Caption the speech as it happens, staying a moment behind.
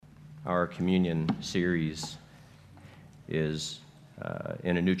Our communion series is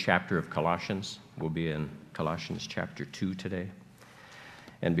in a new chapter of Colossians. We'll be in Colossians chapter 2 today.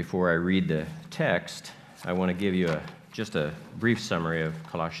 And before I read the text, I want to give you just a brief summary of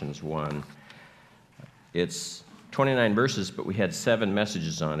Colossians 1. It's 29 verses, but we had 7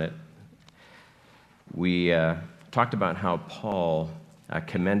 messages on it. We talked about how Paul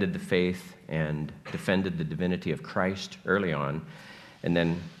commended the faith and defended the divinity of Christ early on. And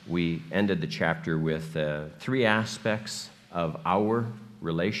then we ended the chapter with 3 aspects of our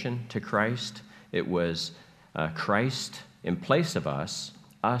relation to Christ. It was Christ in place of us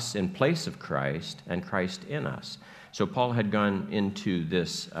in place of Christ, and Christ in us. So Paul had gone into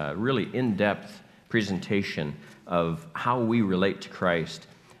this really in-depth presentation of how we relate to Christ.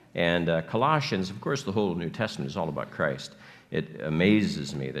 And Colossians, of course, the whole New Testament is all about Christ. It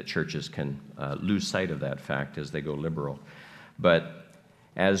amazes me that churches can lose sight of that fact as they go liberal. But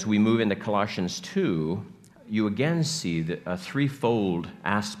as we move into Colossians 2, you again see a threefold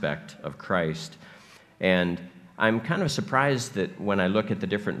aspect of Christ. And I'm kind of surprised that when I look at the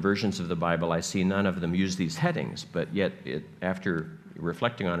different versions of the Bible, I see none of them use these headings, but yet after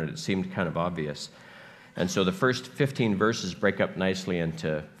reflecting on it, it seemed kind of obvious. And so the first 15 verses break up nicely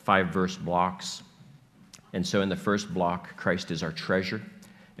into 5-verse blocks. And so in the first block, Christ is our treasure.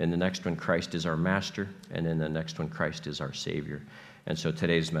 In the next one, Christ is our master. And in the next one, Christ is our Savior. And so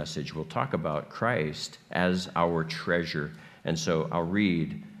today's message will talk about Christ as our treasure. And so I'll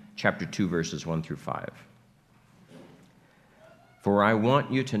read chapter 2, verses 1 through 5. For I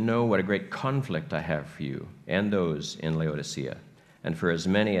want you to know what a great conflict I have for you and those in Laodicea, and for as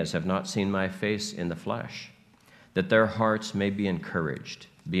many as have not seen my face in the flesh, that their hearts may be encouraged,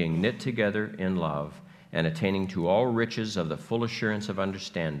 being knit together in love, and attaining to all riches of the full assurance of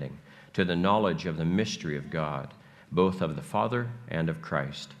understanding, to the knowledge of the mystery of God, both of the Father and of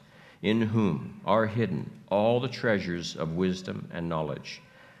Christ, in whom are hidden all the treasures of wisdom and knowledge.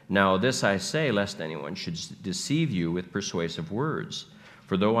 Now this I say, lest anyone should deceive you with persuasive words.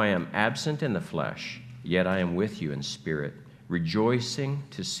 For though I am absent in the flesh, yet I am with you in spirit, rejoicing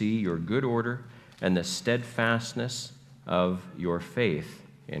to see your good order and the steadfastness of your faith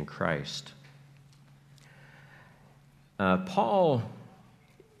in Christ. Paul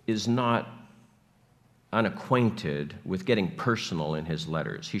is not unacquainted with getting personal in his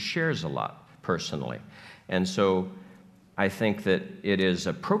letters. He shares a lot personally. And so I think that it is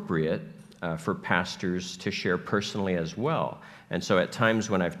appropriate for pastors to share personally as well. And so at times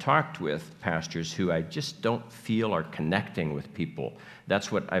when I've talked with pastors who I just don't feel are connecting with people, that's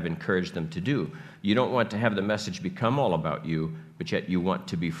what I've encouraged them to do. You don't want to have the message become all about you, but yet you want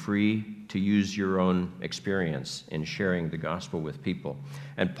to be free to use your own experience in sharing the gospel with people.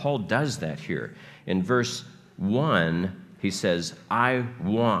 And Paul does that here. In verse 1, he says, I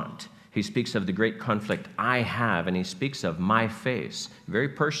want. He speaks of the great conflict I have, and he speaks of my face. Very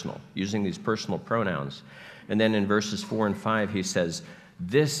personal, using these personal pronouns. And then in verses 4 and 5, he says,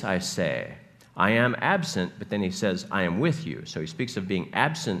 this I say, I am absent, but then he says, I am with you. So he speaks of being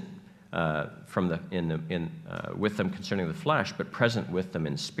absent with them concerning the flesh, but present with them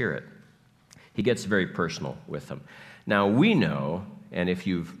in spirit. He gets very personal with them. Now we know, and if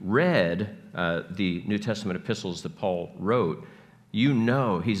you've read the New Testament epistles that Paul wrote, you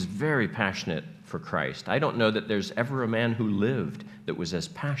know he's very passionate for Christ. I don't know that there's ever a man who lived that was as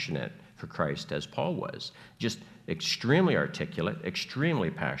passionate for Christ as Paul was. Just extremely articulate, extremely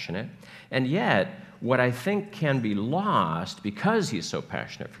passionate. And yet, what I think can be lost because he's so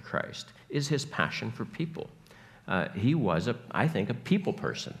passionate for Christ is his passion for people. He was, I think, a people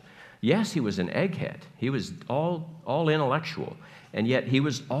person. Yes, he was an egghead. He was all intellectual. And yet he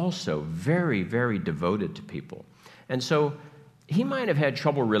was also very, very devoted to people. And so he might have had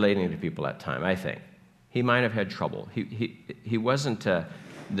trouble relating to people at that time, I think. He might have had trouble. He wasn't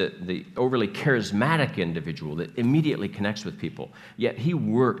the overly charismatic individual that immediately connects with people. Yet he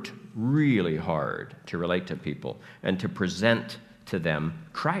worked really hard to relate to people and to present to them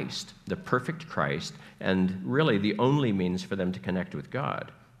Christ, the perfect Christ, and really the only means for them to connect with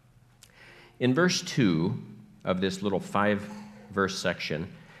God. In verse 2 of this little 5-verse section,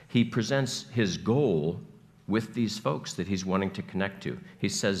 he presents his goal with these folks that he's wanting to connect to. He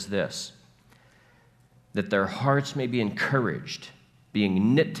says this, that their hearts may be encouraged,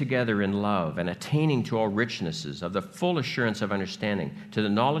 being knit together in love and attaining to all richnesses of the full assurance of understanding, to the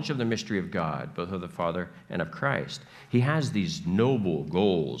knowledge of the mystery of God, both of the Father and of Christ. He has these noble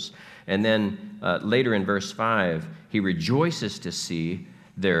goals. And then later in verse 5, he rejoices to see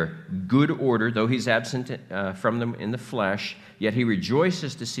their good order, though he's absent from them in the flesh, yet he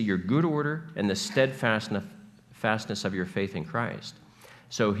rejoices to see your good order and the steadfastness of your faith in Christ.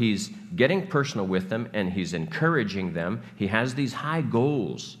 So he's getting personal with them, and he's encouraging them. He has these high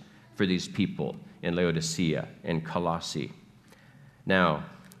goals for these people in Laodicea and Colossae. Now,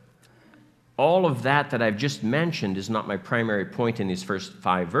 all of that I've just mentioned is not my primary point in these first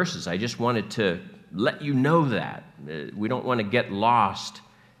 5 verses. I just wanted to let you know that. We don't want to get lost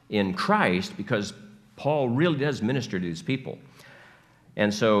in Christ, because Paul really does minister to these people.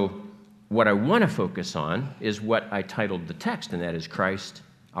 And so what I want to focus on is what I titled the text, and that is Christ,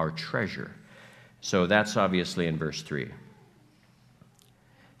 our treasure. So that's obviously in verse 3.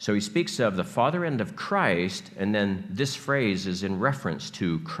 So he speaks of the Father and of Christ, and then this phrase is in reference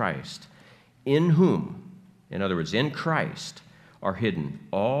to Christ, in whom, in other words, in Christ, are hidden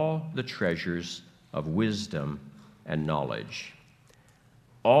all the treasures of wisdom and knowledge.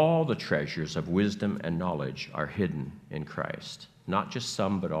 All the treasures of wisdom and knowledge are hidden in Christ. Not just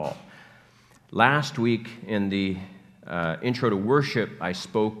some, but all. Last week in the intro to worship, I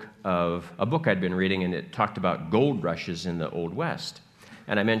spoke of a book I'd been reading, and it talked about gold rushes in the Old West.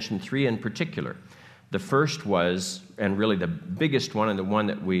 And I mentioned 3 in particular. The first was, and really the biggest one, and the one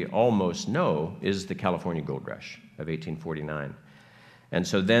that we almost know, is the California Gold Rush of 1849. And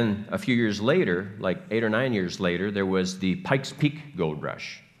so then a few years later, like 8 or 9 years later, there was the Pikes Peak Gold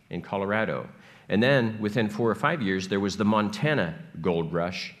Rush in Colorado. And then within 4 or 5 years, there was the Montana Gold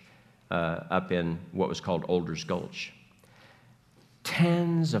Rush up in what was called Older's Gulch.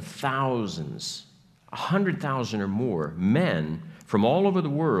 Tens of thousands, 100,000 or more men from all over the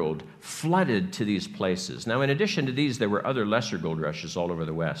world flooded to these places. Now, in addition to these, there were other lesser gold rushes all over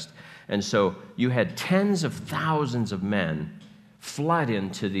the West. And so you had tens of thousands of men flood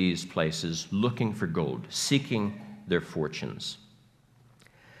into these places looking for gold, seeking their fortunes.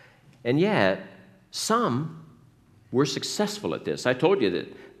 And yet, some were successful at this. I told you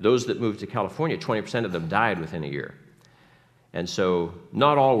that those that moved to California, 20% of them died within a year. And so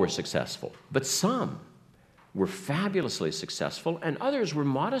not all were successful, but some were fabulously successful, and others were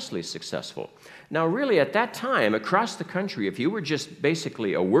modestly successful. Now, really, at that time, across the country, if you were just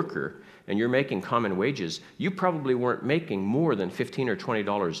basically a worker and you're making common wages, you probably weren't making more than $15 or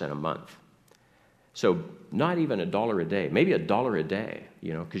 $20 in a month. So not even $1 a day, maybe $1 a day,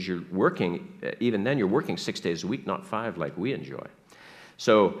 because you're working, even then you're working 6 days a week, not 5 like we enjoy.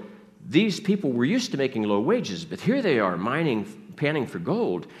 So these people were used to making low wages, but here they are panning for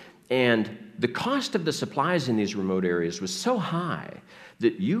gold, and the cost of the supplies in these remote areas was so high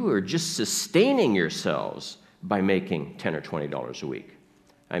that you were just sustaining yourselves by making $10 or $20 a week.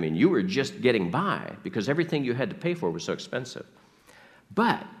 I mean, you were just getting by because everything you had to pay for was so expensive.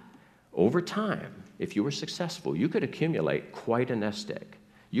 But over time, if you were successful, you could accumulate quite a nest egg.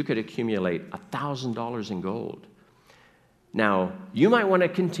 You could accumulate $1,000 in gold. Now, you might want to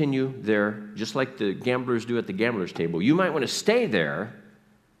continue there, just like the gamblers do at the gambler's table. You might want to stay there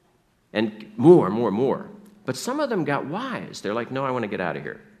and more. But some of them got wise. They're like, no, I want to get out of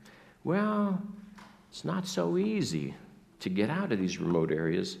here. Well, it's not so easy to get out of these remote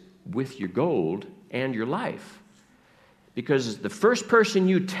areas with your gold and your life. Because the first person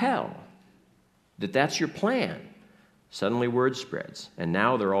you tell that that's your plan, suddenly word spreads. And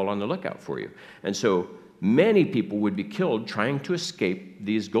now they're all on the lookout for you. And so many people would be killed trying to escape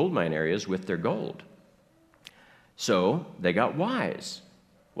these gold mine areas with their gold. So they got wise.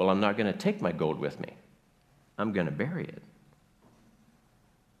 Well, I'm not going to take my gold with me. I'm going to bury it.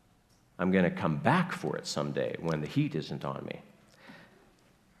 I'm going to come back for it someday when the heat isn't on me.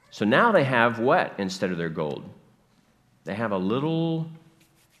 So now they have what instead of their gold? They have a little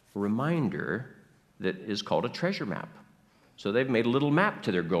reminder that is called a treasure map. So they've made a little map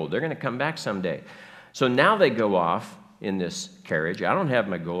to their gold. They're going to come back someday. So now they go off in this carriage. I don't have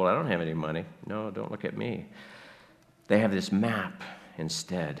my gold. I don't have any money. No, don't look at me. They have this map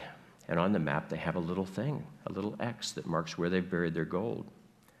instead. And on the map, they have a little thing, a little X that marks where they've buried their gold.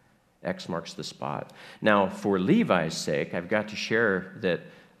 X marks the spot. Now, for Levi's sake, I've got to share that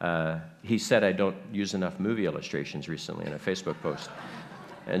he said I don't use enough movie illustrations recently in a Facebook post.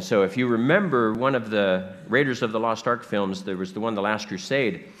 And so if you remember one of the Raiders of the Lost Ark films, there was the one, The Last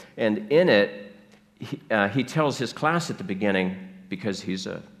Crusade, and in it, he tells his class at the beginning, because he's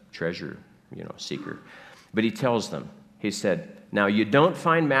a treasure, seeker, but he tells them, he said, now you don't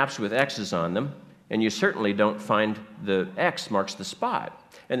find maps with X's on them, and you certainly don't find the X marks the spot.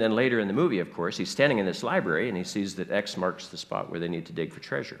 And then later in the movie, of course, he's standing in this library, and he sees that X marks the spot where they need to dig for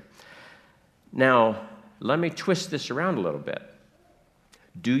treasure. Now, let me twist this around a little bit.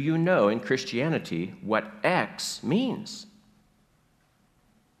 Do you know in Christianity what X means?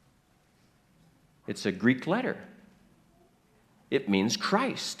 It's a Greek letter. It means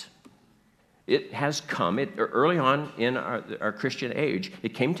Christ. It has come, early on in our Christian age,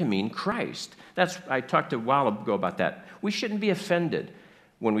 it came to mean Christ. I talked a while ago about that. We shouldn't be offended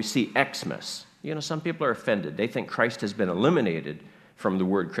when we see Xmas. Some people are offended. They think Christ has been eliminated from the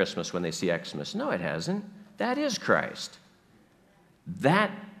word Christmas when they see Xmas. No, it hasn't. That is Christ. A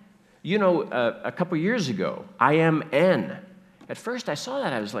couple years ago, I am N. At first I saw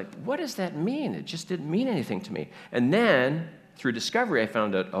that, I was like, what does that mean? It just didn't mean anything to me. And then, through discovery, I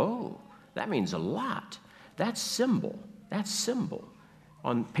found out, that means a lot. That symbol,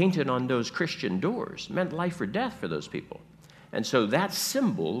 painted on those Christian doors, meant life or death for those people. And so that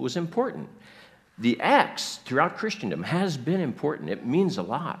symbol was important. The X throughout Christendom has been important. It means a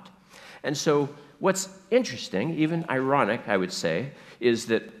lot. And so what's interesting, even ironic, I would say, is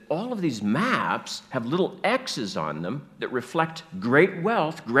that all of these maps have little X's on them that reflect great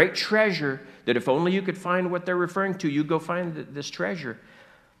wealth, great treasure, that if only you could find what they're referring to, you go find this treasure.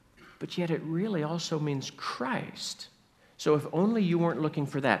 But yet it really also means Christ. So if only you weren't looking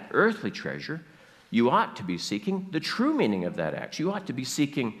for that earthly treasure, you ought to be seeking the true meaning of that X. You ought to be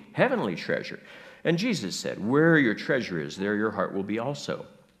seeking heavenly treasure. And Jesus said, where your treasure is, there your heart will be also.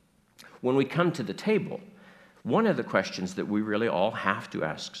 When we come to the table, one of the questions that we really all have to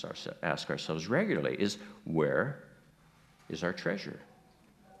ask ourselves regularly is, where is our treasure?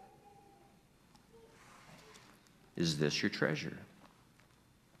 Is this your treasure?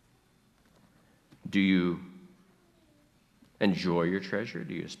 Do you enjoy your treasure?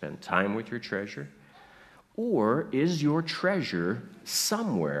 Do you spend time with your treasure? Or is your treasure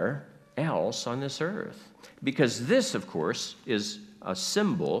somewhere else on this earth? Because this, of course, is a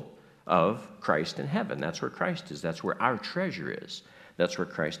symbol of Christ in heaven. That's where Christ is. That's where our treasure is. That's where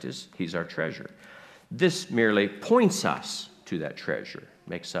Christ is. He's our treasure. This merely points us to that treasure,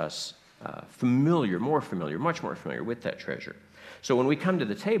 makes us familiar, much more familiar with that treasure. So when we come to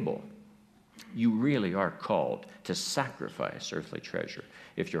the table, you really are called to sacrifice earthly treasure.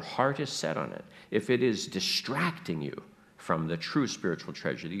 If your heart is set on it, if it is distracting you from the true spiritual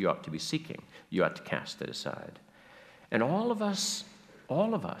treasure that you ought to be seeking, you ought to cast it aside. And all of us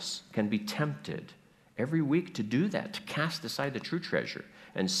can be tempted every week to do that, to cast aside the true treasure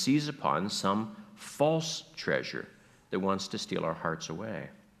and seize upon some false treasure that wants to steal our hearts away.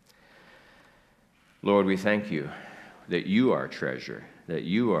 Lord, we thank you that you are treasure, that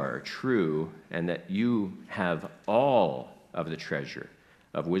you are true, and that you have all of the treasure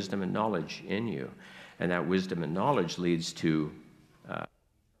of wisdom and knowledge in you. And that wisdom and knowledge leads to,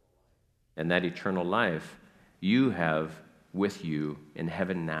 and that eternal life you have with you in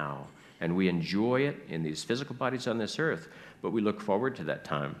heaven now. And we enjoy it in these physical bodies on this earth, but we look forward to that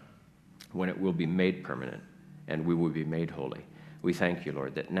time when it will be made permanent and we will be made holy. We thank you,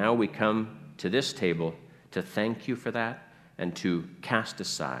 Lord, that now we come to this table to thank you for that and to cast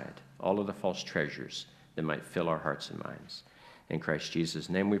aside all of the false treasures that might fill our hearts and minds. In Christ Jesus'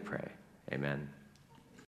 name we pray. Amen.